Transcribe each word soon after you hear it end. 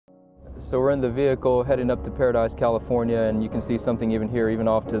So we're in the vehicle heading up to Paradise, California, and you can see something even here, even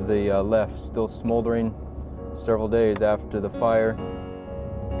off to the left, still smoldering several days after the fire.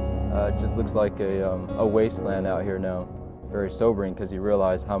 It just looks like a wasteland out here now. Very sobering because you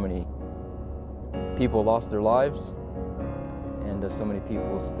realize how many people lost their lives and so many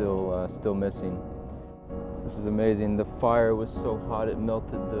people still missing. This is amazing. The fire was so hot it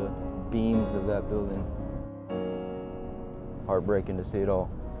melted the beams of that building. Heartbreaking to see it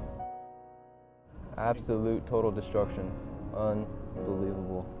all. Absolute total destruction.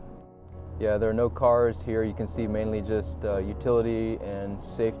 Unbelievable. Yeah, there are no cars here. You can see mainly just utility and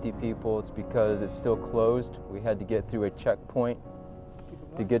safety people. It's because it's still closed. We had to get through a checkpoint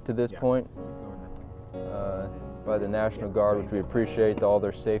to get to this point by the National Guard, which we appreciate all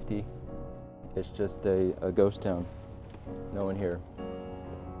their safety. It's just a ghost town. No one here.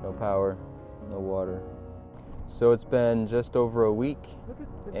 No power, no water. So it's been just over a week,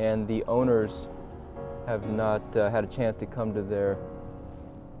 and the owners have not had a chance to come to their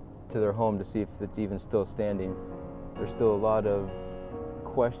home to see if it's even still standing. There's still a lot of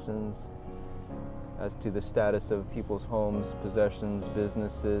questions as to the status of people's homes, possessions,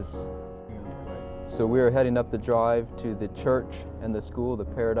 businesses. So we are heading up the drive to the church and the school, the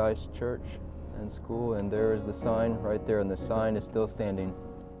Paradise Church and School, and there is the sign right there, and the sign is still standing.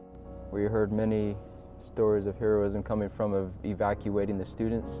 We heard many stories of heroism coming from of evacuating the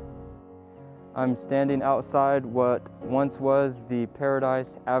students. I'm standing outside what once was the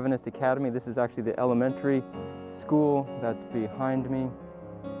Paradise Adventist Academy. This is actually the elementary school that's behind me.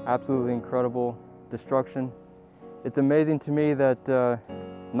 Absolutely incredible destruction. It's amazing to me that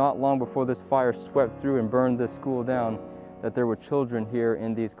not long before this fire swept through and burned the school down, that there were children here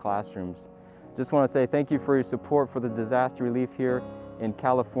in these classrooms. Just want to say thank you for your support for the disaster relief here in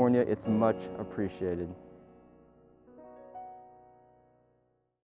California. It's much appreciated.